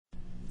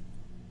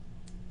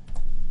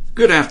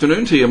Good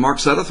afternoon to you. Mark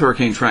Sudduth,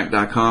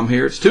 HurricaneTrack.com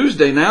here. It's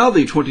Tuesday now,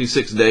 the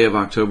 26th day of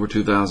October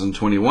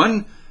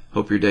 2021.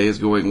 Hope your day is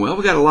going well.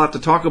 We got a lot to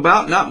talk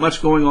about. Not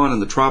much going on in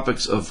the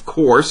tropics, of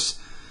course,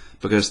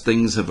 because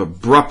things have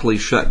abruptly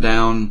shut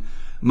down,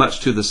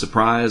 much to the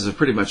surprise of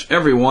pretty much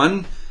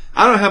everyone.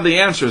 I don't have the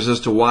answers as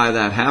to why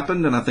that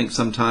happened, and I think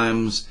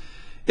sometimes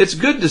it's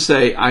good to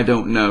say I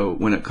don't know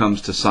when it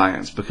comes to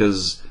science,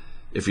 because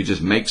if you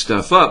just make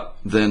stuff up,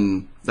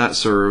 then that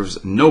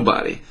serves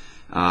nobody.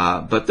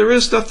 But there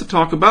is stuff to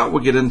talk about.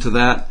 We'll get into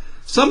that.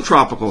 Some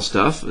tropical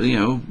stuff, a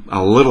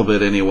little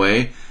bit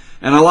anyway,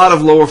 and a lot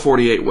of lower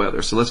 48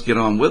 weather. So let's get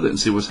on with it and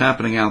see what's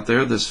happening out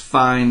there this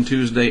fine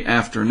Tuesday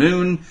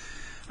afternoon.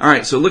 All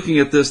right, so looking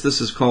at this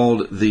is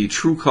called the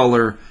True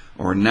Color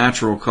or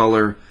Natural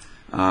Color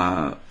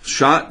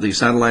shot, the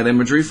satellite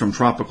imagery from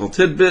Tropical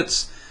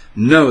Tidbits.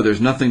 No,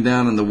 there's nothing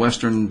down in the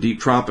western deep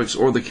tropics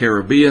or the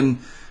Caribbean.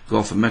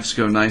 Gulf of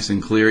Mexico, nice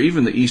and clear.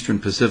 Even the eastern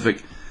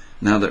Pacific,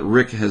 now that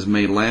Rick has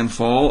made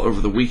landfall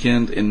over the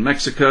weekend in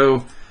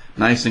Mexico,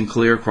 nice and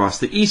clear across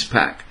the East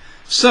Pac.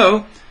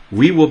 So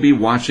we will be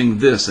watching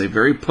this, a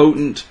very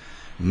potent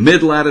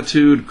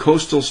mid-latitude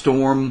coastal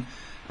storm,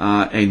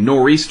 a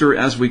nor'easter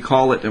as we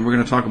call it, and we're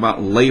going to talk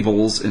about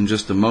labels in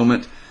just a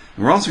moment.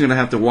 And we're also going to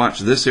have to watch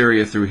this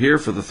area through here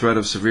for the threat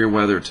of severe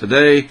weather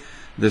today,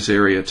 this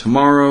area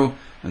tomorrow,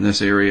 and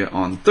this area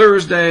on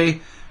Thursday.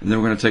 And then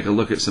we're going to take a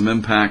look at some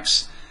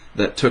impacts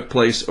that took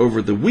place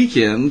over the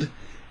weekend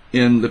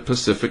in the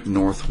Pacific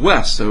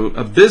Northwest. So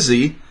a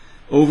busy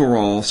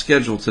overall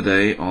schedule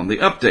today on the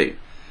update.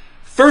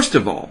 First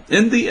of all,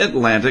 in the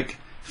Atlantic,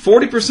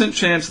 40%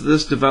 chance that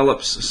this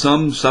develops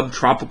some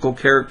subtropical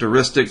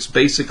characteristics,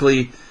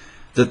 basically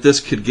that this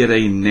could get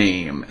a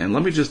name. And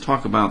let me just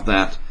talk about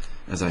that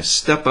as I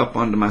step up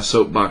onto my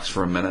soapbox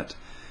for a minute.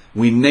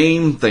 We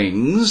name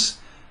things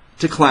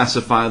to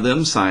classify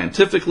them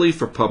scientifically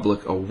for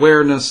public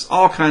awareness,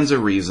 all kinds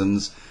of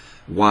reasons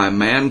why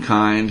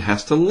mankind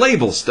has to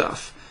label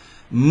stuff.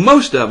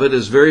 Most of it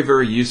is very,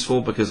 very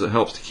useful because it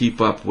helps to keep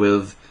up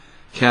with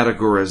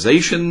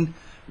categorization,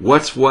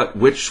 what's what,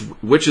 which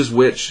is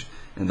which,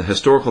 and the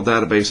historical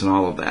database and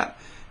all of that.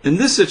 In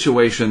this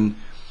situation,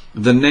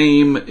 the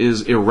name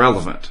is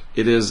irrelevant.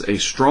 It is a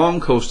strong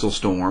coastal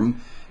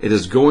storm. It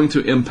is going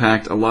to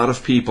impact a lot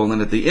of people,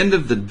 and at the end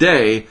of the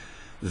day,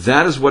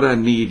 that is what I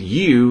need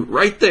you,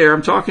 right there,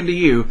 I'm talking to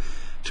you,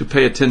 to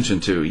pay attention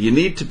to. You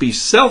need to be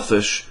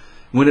selfish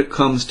when it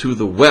comes to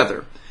the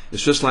weather.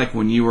 It's just like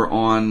when you are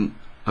on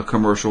a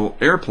commercial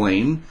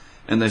airplane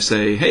and they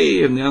say,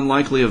 hey, in the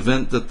unlikely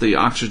event that the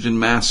oxygen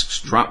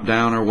masks drop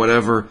down or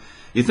whatever,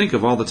 you think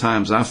of all the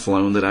times I've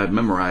flown that I'd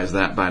memorized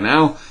that by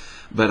now,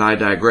 but I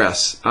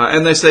digress.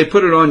 And they say,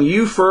 put it on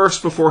you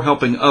first before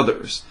helping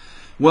others.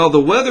 Well, the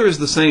weather is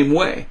the same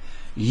way.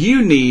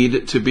 You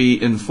need to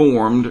be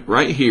informed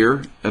right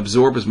here,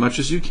 absorb as much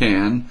as you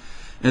can,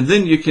 and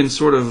then you can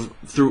sort of,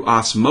 through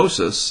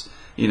osmosis,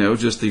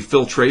 just the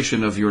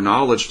filtration of your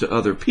knowledge to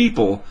other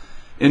people,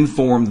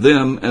 inform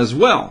them as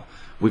well.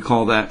 We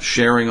call that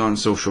sharing on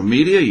social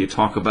media. You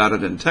talk about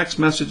it in text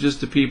messages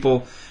to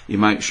people. You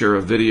might share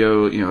a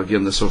video,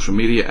 again, the social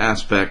media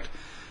aspect.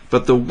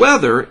 But the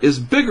weather is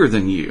bigger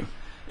than you.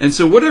 And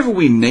so whatever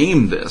we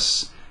name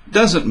this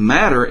doesn't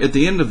matter. At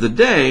the end of the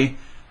day,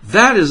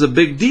 that is a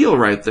big deal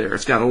right there.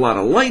 It's got a lot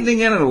of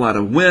lightning in it, a lot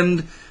of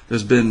wind.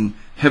 There's been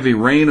heavy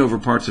rain over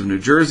parts of New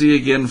Jersey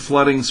again,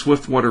 flooding,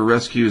 swiftwater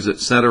rescues,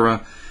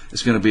 etc.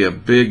 It's going to be a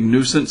big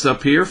nuisance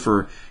up here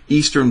for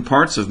eastern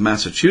parts of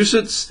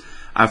Massachusetts.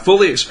 I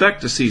fully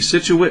expect to see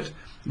Scituate,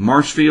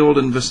 Marshfield,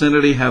 and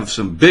vicinity have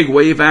some big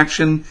wave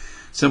action.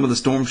 Some of the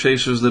storm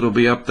chasers that will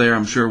be up there,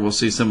 I'm sure we'll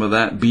see some of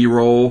that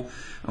B-roll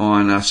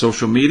on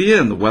social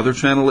media and the Weather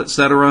Channel,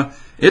 etc.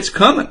 It's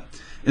coming.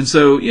 And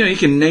so, you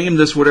can name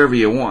this whatever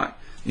you want.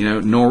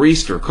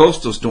 Nor'easter,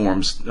 coastal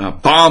storms,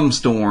 bomb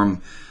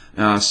storm,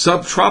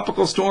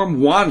 subtropical storm,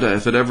 Wanda,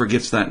 if it ever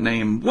gets that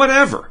name,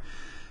 whatever.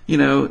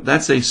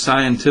 That's a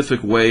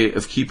scientific way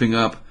of keeping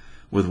up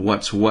with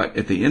what's what.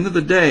 At the end of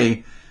the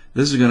day,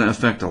 this is going to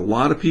affect a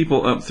lot of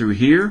people up through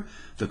here.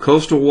 The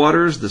coastal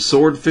waters, the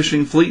sword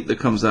fishing fleet that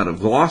comes out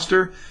of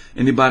Gloucester,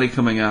 anybody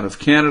coming out of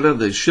Canada,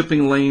 the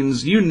shipping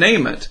lanes, you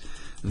name it.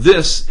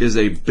 This is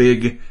a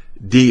big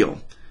deal.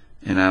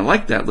 And I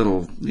like that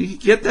little, you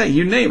get that?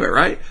 You name it,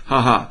 right?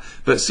 Haha.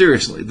 But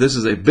seriously, this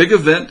is a big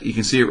event. You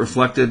can see it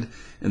reflected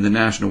in the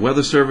National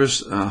Weather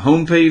Service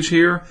homepage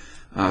here.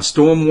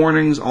 Storm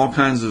warnings, all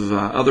kinds of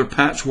other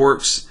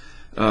patchworks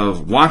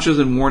of watches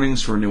and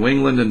warnings for New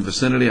England and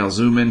vicinity. I'll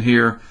zoom in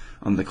here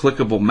on the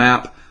clickable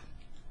map.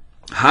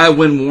 High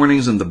wind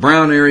warnings in the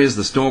brown areas.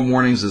 The storm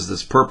warnings is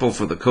this purple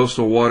for the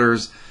coastal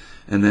waters.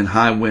 And then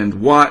high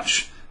wind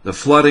watch, the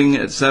flooding,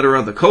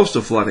 etc. The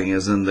coastal flooding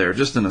is in there.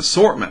 Just an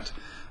assortment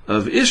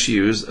of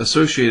issues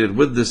associated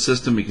with this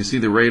system. You can see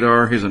the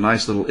radar. Here's a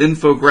nice little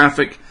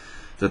infographic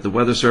that the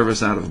Weather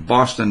Service out of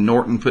Boston,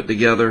 Norton put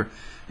together.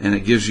 And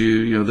it gives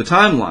you, the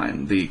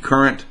timeline, the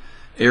current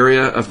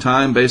area of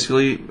time,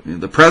 basically.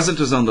 The present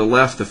is on the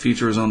left, the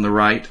future is on the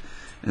right,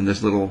 and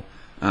this little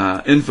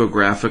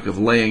infographic of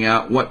laying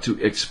out what to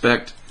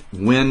expect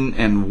when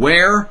and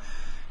where.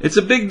 It's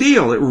a big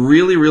deal. It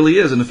really, really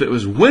is. And if it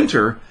was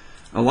winter,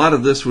 a lot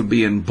of this would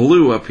be in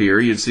blue up here.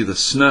 You'd see the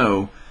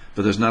snow,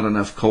 but there's not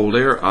enough cold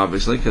air,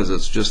 obviously, because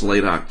it's just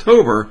late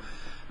October.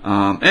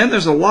 And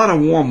there's a lot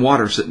of warm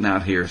water sitting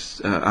out here,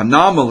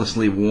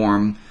 anomalously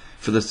warm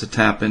for this to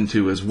tap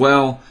into as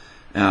well.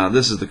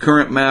 This is the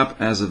current map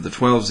as of the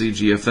 12Z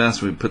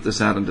GFS. We put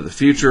this out into the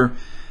future.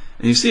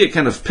 And you see it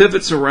kind of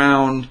pivots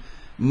around,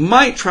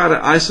 might try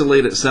to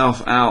isolate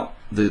itself out,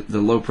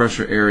 the low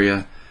pressure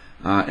area,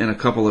 in a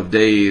couple of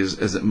days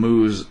as it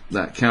moves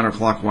that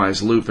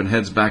counterclockwise loop and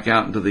heads back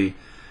out into the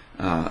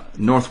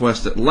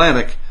northwest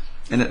Atlantic.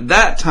 And at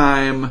that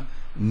time,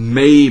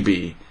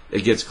 maybe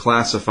it gets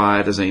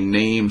classified as a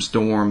named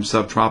storm,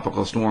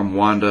 subtropical storm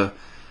Wanda.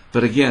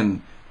 But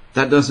again,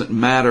 that doesn't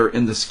matter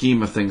in the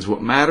scheme of things.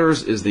 What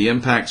matters is the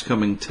impacts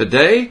coming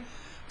today,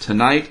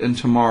 tonight, and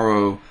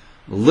tomorrow,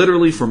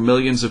 literally for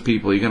millions of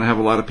people. You're going to have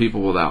a lot of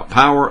people without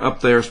power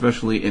up there,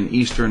 especially in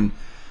eastern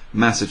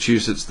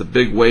Massachusetts. The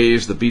big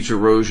waves, the beach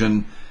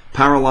erosion,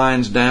 power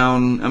lines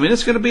down. I mean,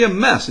 it's going to be a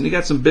mess. And you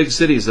got some big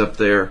cities up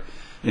there,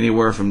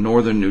 anywhere from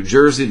northern New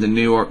Jersey, the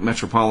New York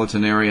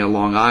metropolitan area,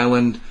 Long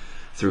Island,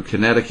 through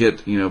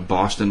Connecticut,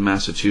 Boston,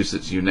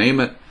 Massachusetts, you name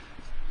it.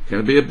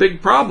 Going to be a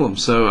big problem.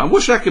 So I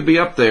wish I could be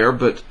up there,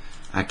 but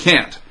I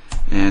can't.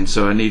 And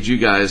so I need you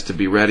guys to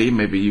be ready.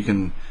 Maybe you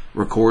can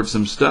record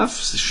some stuff,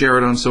 share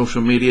it on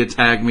social media,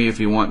 tag me if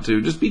you want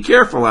to. Just be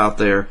careful out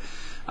there.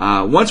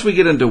 Once we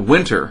get into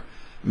winter,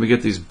 and we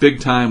get these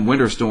big-time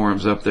winter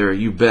storms up there,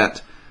 you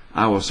bet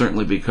I will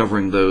certainly be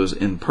covering those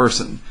in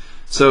person.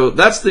 So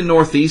that's the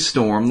northeast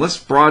storm. Let's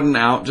broaden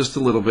out just a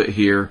little bit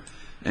here.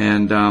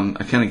 And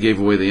I kind of gave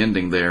away the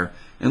ending there.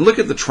 And look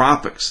at the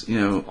tropics,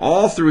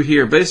 all through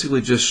here,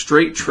 basically just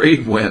straight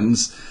trade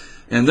winds.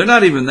 And they're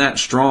not even that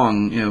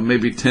strong,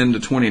 maybe 10 to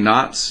 20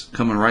 knots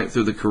coming right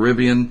through the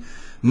Caribbean.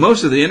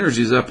 Most of the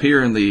energy is up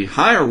here in the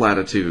higher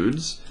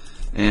latitudes,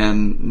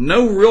 and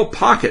no real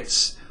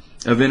pockets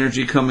of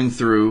energy coming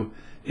through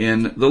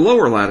in the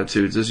lower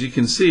latitudes. As you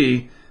can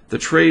see, the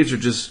trades are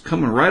just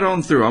coming right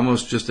on through,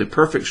 almost just a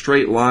perfect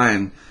straight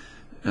line.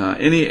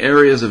 Any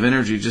areas of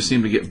energy just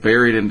seem to get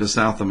buried into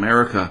South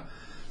America.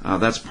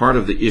 That's part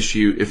of the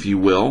issue, if you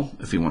will.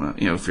 If you want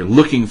to, if you're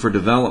looking for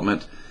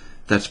development,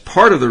 that's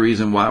part of the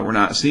reason why we're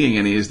not seeing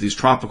any. Is these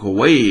tropical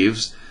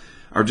waves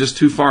are just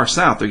too far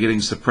south. They're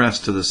getting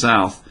suppressed to the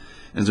south.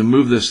 As we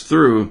move this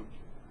through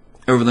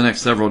over the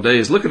next several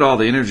days, look at all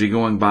the energy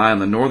going by in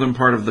the northern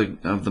part of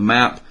the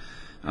map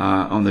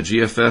on the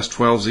GFS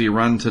 12Z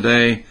run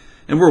today,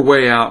 and we're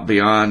way out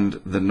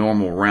beyond the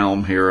normal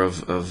realm here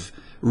of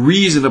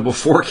reasonable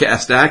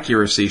forecast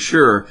accuracy,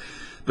 sure.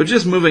 But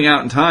just moving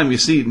out in time, you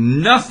see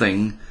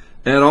nothing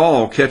at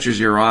all catches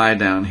your eye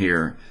down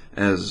here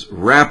as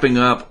wrapping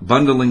up,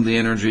 bundling the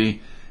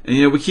energy.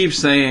 And, we keep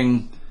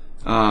saying,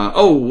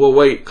 we'll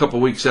wait a couple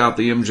weeks out,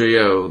 the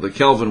MJO, the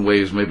Kelvin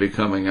waves may be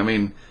coming. I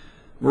mean,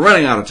 we're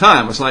running out of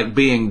time. It's like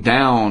being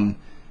down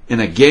in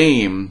a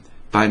game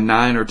by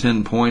 9 or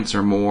 10 points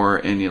or more,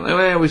 and we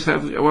always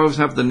have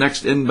the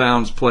next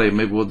inbounds play.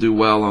 Maybe we'll do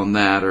well on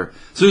that. Or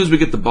as soon as we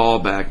get the ball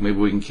back, maybe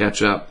we can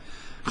catch up.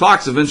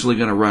 Clock's eventually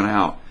going to run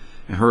out.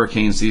 And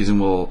hurricane season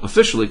will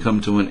officially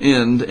come to an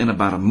end in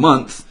about a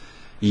month.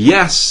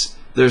 Yes,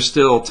 there's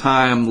still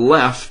time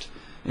left,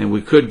 and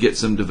we could get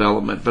some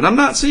development. But I'm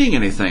not seeing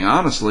anything,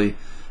 honestly.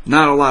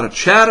 Not a lot of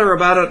chatter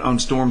about it on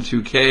Storm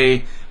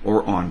 2K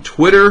or on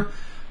Twitter.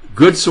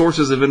 Good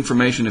sources of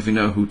information if you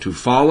know who to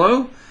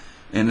follow.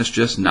 And it's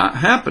just not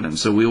happening.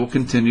 So we will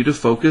continue to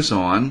focus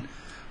on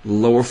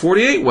lower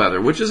 48 weather,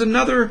 which is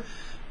another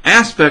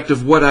aspect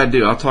of what I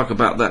do. I'll talk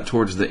about that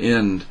towards the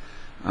end.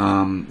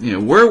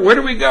 Where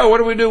do we go? What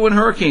do we do when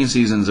hurricane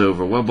season's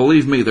over? Well,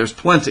 believe me, there's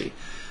plenty.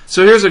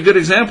 So here's a good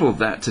example of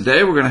that.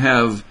 Today we're going to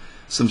have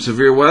some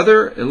severe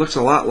weather. It looks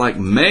a lot like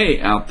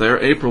May out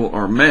there, April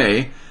or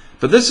May.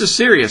 But this is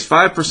serious.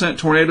 5%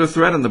 tornado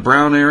threat in the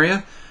Brown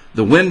area.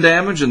 The wind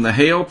damage and the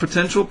hail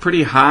potential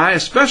pretty high,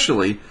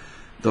 especially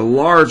the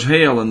large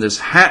hail in this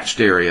hatched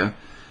area.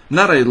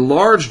 Not a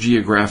large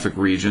geographic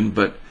region,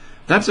 but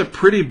that's a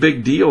pretty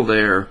big deal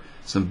there.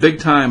 Some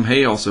big-time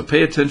hail, so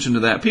pay attention to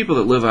that. People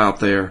that live out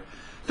there,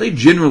 they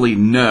generally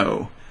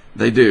know.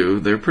 They do.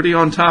 They're pretty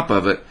on top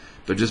of it,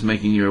 but just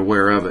making you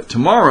aware of it.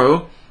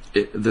 Tomorrow,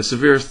 the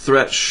severe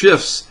threat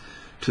shifts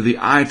to the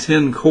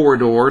I-10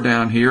 corridor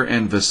down here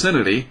and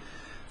vicinity.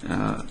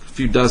 A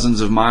few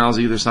dozens of miles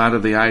either side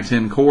of the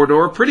I-10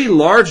 corridor. Pretty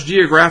large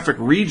geographic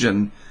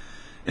region,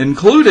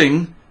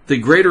 including the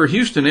greater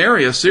Houston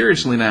area,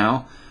 seriously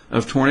now,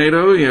 of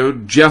tornado,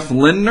 Jeff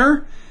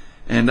Lindner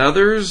and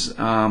others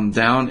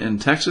down in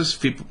Texas.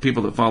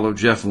 People that follow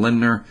Jeff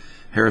Lindner,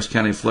 Harris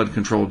County Flood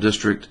Control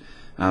District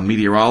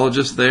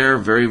meteorologist there,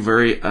 very,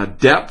 very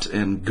adept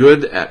and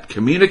good at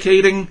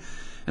communicating.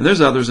 And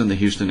there's others in the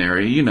Houston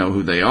area. You know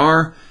who they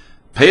are.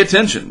 Pay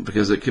attention,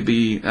 because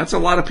that's a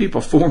lot of people.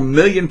 4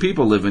 million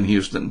people live in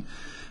Houston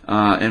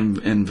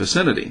and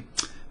vicinity.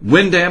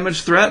 Wind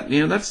damage threat,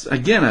 that's,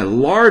 again, a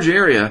large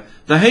area.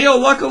 The hail,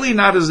 luckily,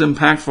 not as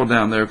impactful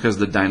down there because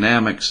the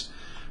dynamics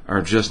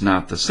are just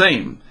not the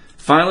same.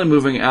 Finally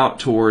moving out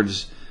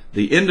towards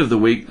the end of the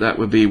week, that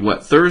would be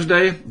what,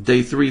 Thursday,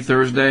 day 3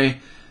 Thursday.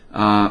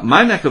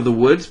 My neck of the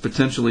woods,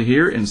 potentially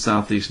here in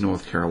southeast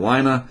North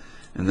Carolina,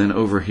 and then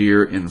over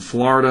here in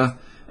Florida.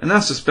 And I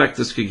suspect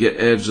this could get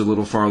edged a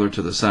little farther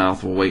to the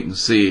south. We'll wait and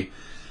see.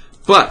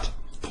 But,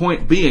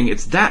 point being,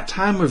 it's that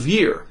time of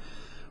year.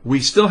 We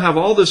still have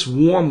all this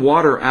warm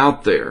water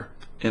out there.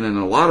 And in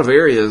a lot of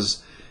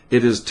areas,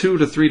 it is 2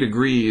 to 3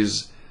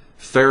 degrees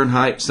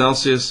Fahrenheit,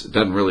 Celsius. It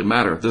doesn't really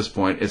matter at this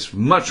point. It's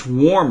much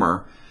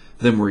warmer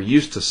than we're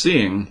used to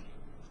seeing.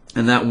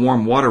 And that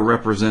warm water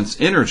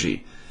represents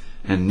energy.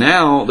 And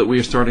now that we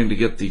are starting to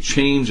get the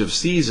change of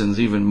seasons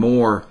even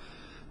more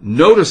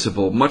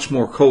noticeable, much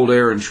more cold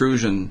air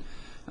intrusions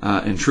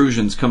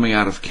coming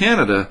out of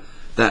Canada,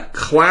 that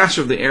clash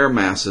of the air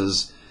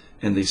masses,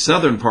 and the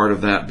southern part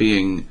of that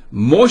being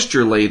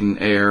moisture-laden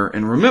air.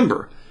 And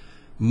remember,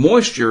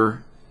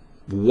 moisture,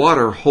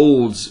 water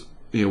holds,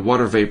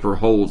 water vapor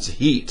holds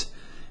heat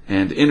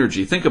and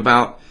energy. Think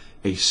about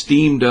a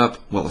steam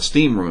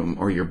room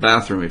or your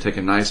bathroom. You take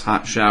a nice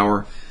hot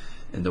shower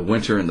in the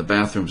winter and the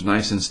bathroom's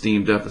nice and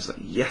steamed up. It's like,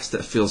 yes,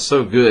 that feels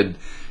so good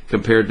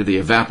compared to the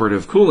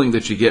evaporative cooling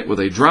that you get with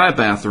a dry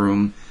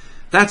bathroom.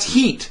 That's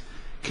heat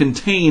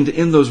contained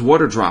in those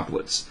water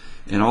droplets.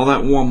 And all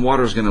that warm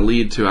water is going to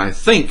lead to, I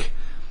think,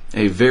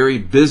 a very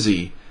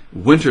busy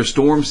winter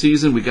storm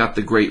season. We got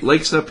the Great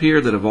Lakes up here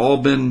that have all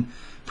been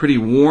pretty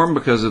warm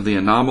because of the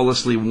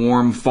anomalously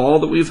warm fall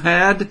that we've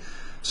had.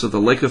 So the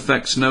lake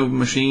effect snow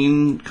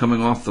machine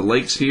coming off the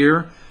lakes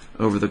here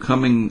over the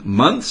coming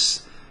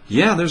months.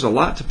 Yeah, there's a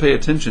lot to pay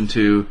attention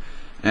to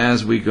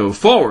as we go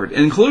forward,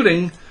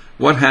 including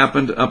what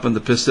happened up in the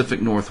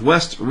Pacific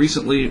Northwest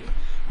recently,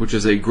 which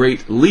is a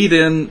great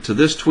lead-in to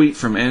this tweet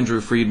from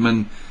Andrew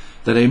Friedman,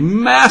 that a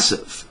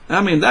massive,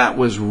 that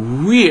was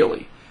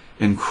really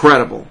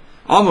incredible,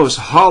 almost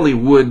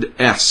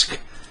Hollywood-esque,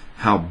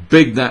 how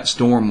big that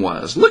storm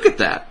was. Look at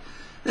that.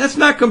 That's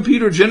not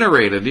computer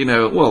generated,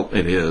 well,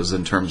 it is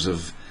in terms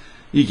of,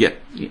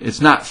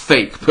 it's not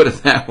fake, put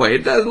it that way.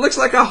 It looks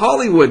like a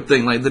Hollywood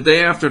thing, like the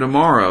day after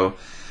tomorrow.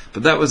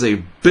 But that was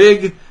a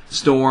big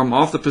storm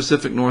off the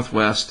Pacific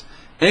Northwest,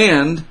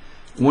 and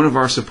one of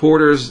our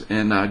supporters,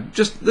 and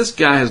just this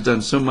guy has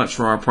done so much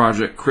for our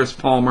project, Chris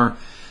Palmer,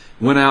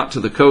 went out to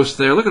the coast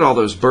there. Look at all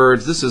those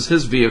birds. This is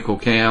his vehicle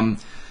cam.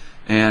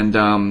 And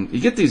you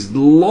get these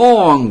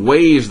long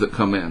waves that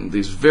come in,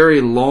 these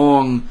very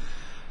long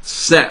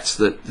sets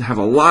that have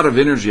a lot of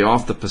energy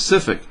off the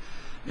Pacific.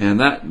 And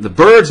the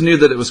birds knew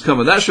that it was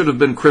coming. That should have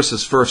been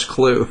Chris's first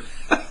clue.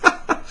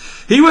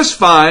 He was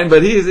fine,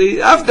 but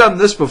I've done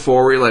this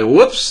before where you're like,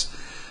 whoops,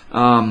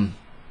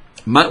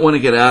 might want to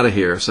get out of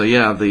here. So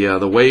yeah,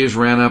 the waves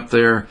ran up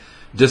there,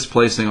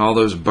 displacing all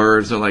those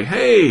birds. They're like,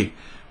 hey,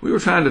 we were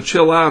trying to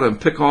chill out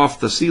and pick off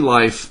the sea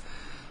life.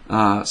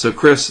 So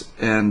Chris,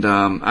 and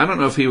I don't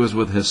know if he was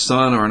with his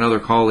son or another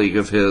colleague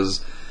of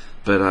his,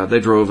 but they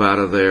drove out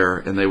of there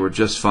and they were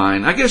just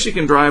fine. I guess you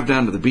can drive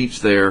down to the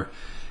beach there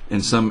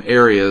in some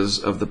areas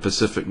of the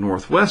Pacific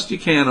Northwest. You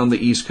can on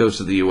the east coast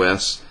of the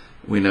U.S.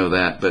 We know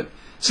that. But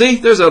see,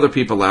 there's other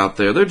people out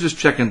there. They're just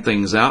checking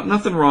things out.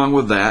 Nothing wrong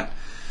with that.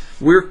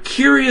 We're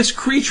curious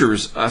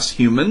creatures, us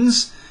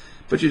humans,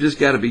 but you just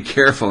got to be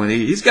careful. And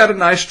he's got a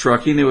nice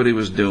truck. He knew what he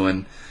was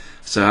doing.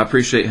 So I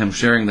appreciate him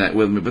sharing that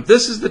with me. But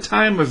this is the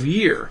time of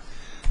year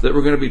that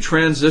we're going to be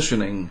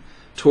transitioning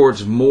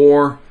towards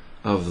more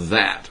of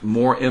that,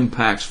 more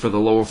impacts for the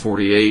lower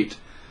 48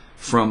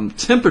 from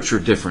temperature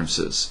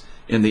differences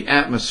in the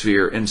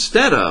atmosphere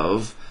instead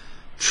of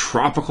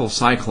tropical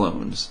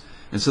cyclones.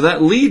 And so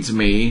that leads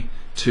me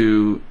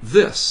to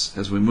this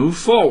as we move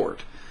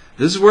forward.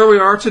 This is where we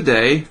are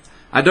today.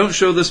 I don't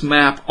show this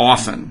map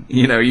often.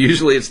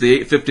 Usually it's the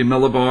 850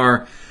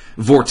 millibar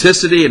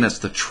vorticity and it's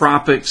the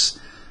tropics.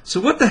 So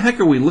what the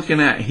heck are we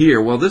looking at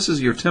here? Well, this is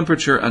your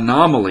temperature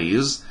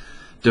anomalies,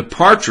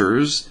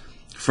 departures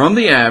from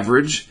the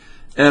average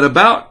at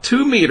about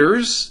 2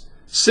 meters,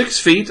 6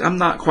 feet. I'm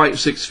not quite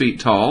 6 feet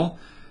tall.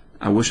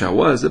 I wish I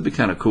was. That'd be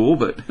kind of cool,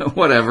 but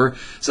whatever.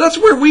 So that's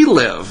where we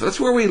live. That's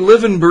where we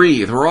live and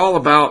breathe. We're all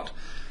about,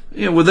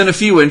 within a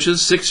few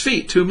inches, 6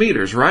 feet, 2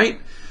 meters, right?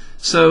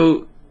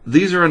 So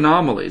these are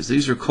anomalies.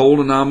 These are cold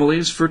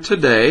anomalies for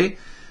today.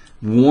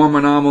 Warm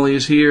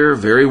anomalies here,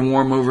 very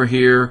warm over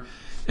here.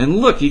 And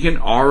look, you can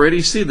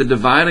already see the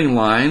dividing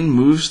line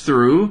moves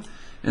through,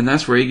 and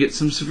that's where you get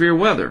some severe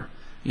weather.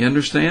 You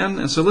understand?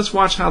 And so let's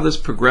watch how this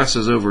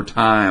progresses over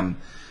time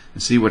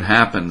and see what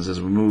happens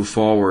as we move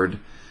forward.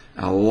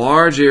 A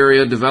large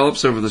area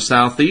develops over the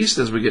southeast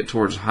as we get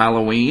towards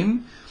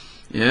Halloween.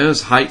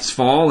 As heights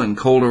fall and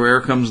colder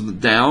air comes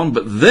down.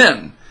 But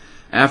then,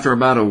 after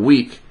about a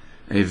week,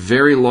 a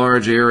very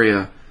large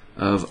area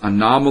of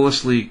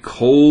anomalously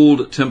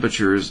cold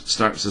temperatures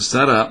starts to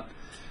set up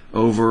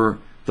over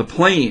the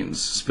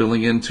plains,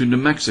 spilling into New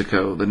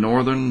Mexico, the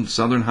northern,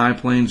 southern high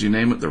plains, you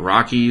name it, the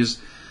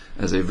Rockies,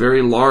 as a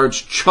very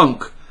large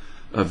chunk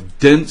of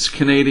dense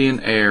Canadian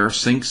air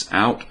sinks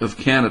out of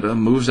Canada,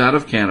 moves out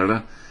of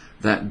Canada.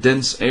 That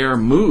dense air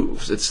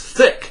moves. It's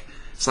thick.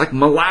 It's like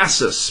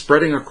molasses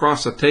spreading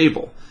across a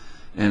table.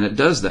 And it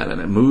does that, and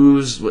it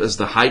moves as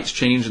the heights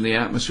change in the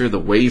atmosphere, the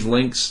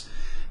wavelengths.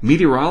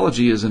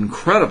 Meteorology is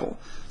incredible.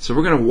 So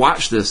we're going to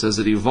watch this as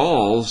it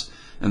evolves,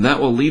 and that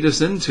will lead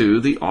us into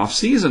the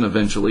off-season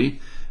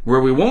eventually, where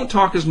we won't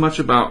talk as much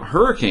about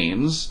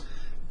hurricanes,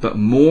 but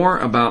more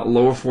about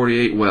lower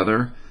 48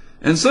 weather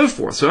and so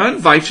forth. So I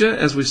invite you,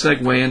 as we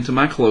segue into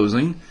my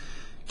closing,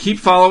 keep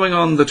following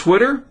on the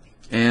Twitter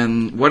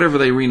and whatever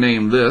they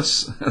rename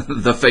this,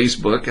 the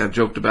Facebook. I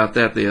joked about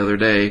that the other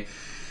day.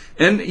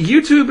 And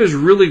YouTube has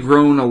really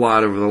grown a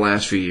lot over the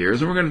last few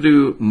years, and we're going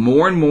to do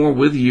more and more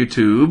with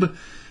YouTube.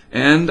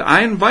 And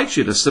I invite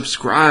you to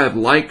subscribe,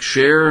 like,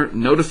 share,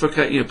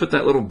 notify, put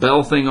that little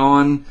bell thing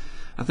on.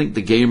 I think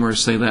the gamers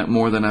say that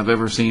more than I've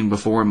ever seen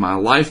before in my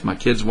life. My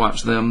kids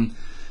watch them,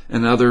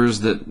 and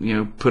others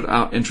that put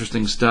out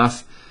interesting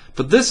stuff.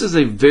 But this is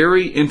a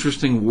very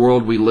interesting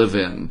world we live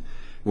in,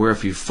 where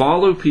if you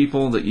follow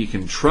people that you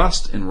can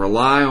trust and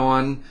rely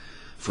on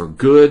for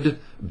good,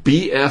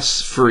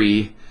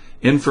 BS-free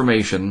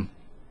information,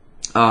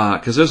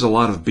 because there's a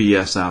lot of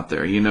BS out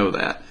there,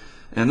 that.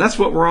 And that's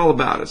what we're all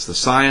about. It's the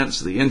science,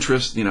 the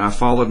interest. I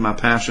followed my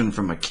passion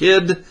from a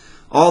kid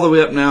all the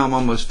way up now. I'm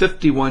almost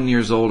 51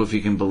 years old, if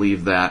you can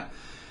believe that.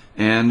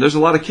 And there's a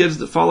lot of kids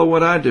that follow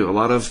what I do, a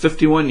lot of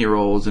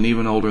 51-year-olds and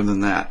even older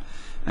than that.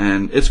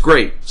 And it's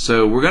great.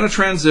 So we're going to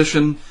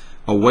transition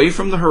away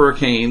from the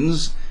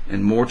hurricanes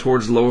and more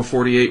towards lower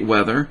 48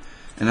 weather.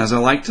 And as I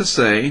like to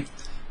say,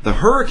 the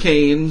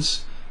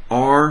hurricanes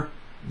are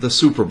the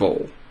Super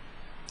Bowl,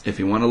 if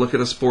you want to look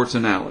at a sports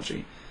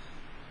analogy.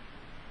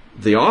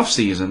 The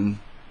off-season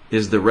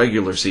is the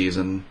regular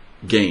season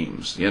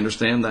games. You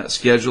understand that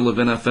schedule of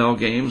NFL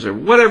games or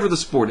whatever the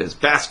sport is,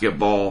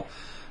 basketball,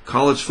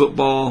 college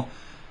football,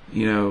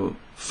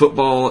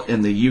 football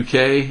in the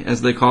UK,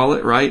 as they call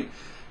it, right?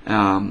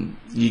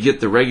 You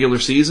get the regular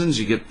seasons,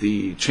 you get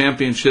the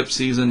championship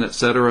season,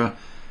 etc.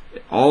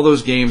 All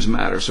those games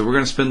matter. So we're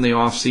going to spend the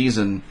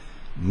off-season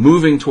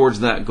moving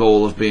towards that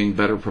goal of being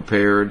better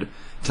prepared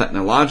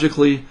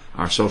technologically,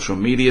 our social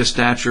media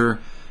stature,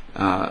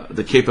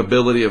 the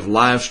capability of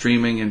live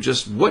streaming, and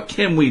just what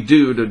can we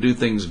do to do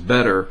things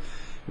better.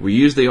 We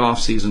use the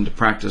off-season to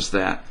practice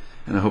that,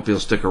 and I hope you'll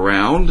stick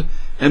around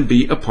and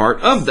be a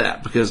part of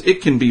that, because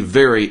it can be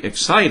very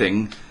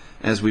exciting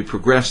as we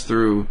progress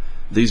through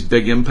these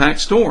big impact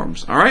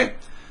storms. All right?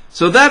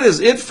 So that is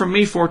it from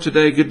me for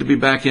today. Good to be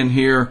back in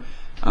here.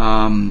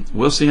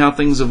 We'll see how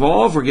things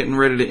evolve. We're getting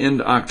ready to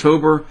end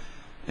October,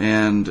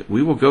 and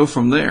we will go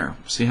from there.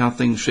 See how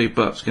things shape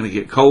up. It's going to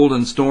get cold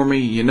and stormy,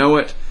 you know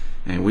it,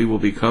 and we will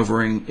be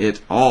covering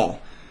it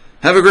all.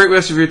 Have a great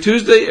rest of your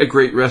Tuesday, a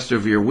great rest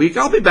of your week.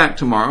 I'll be back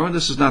tomorrow, and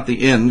this is not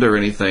the end or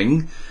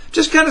anything.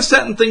 Just kind of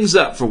setting things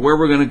up for where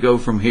we're going to go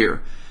from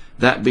here.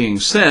 That being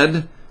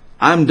said,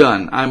 I'm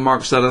done. I'm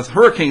Mark Sudduth,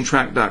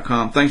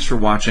 HurricaneTrack.com. Thanks for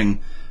watching.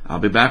 I'll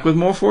be back with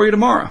more for you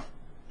tomorrow.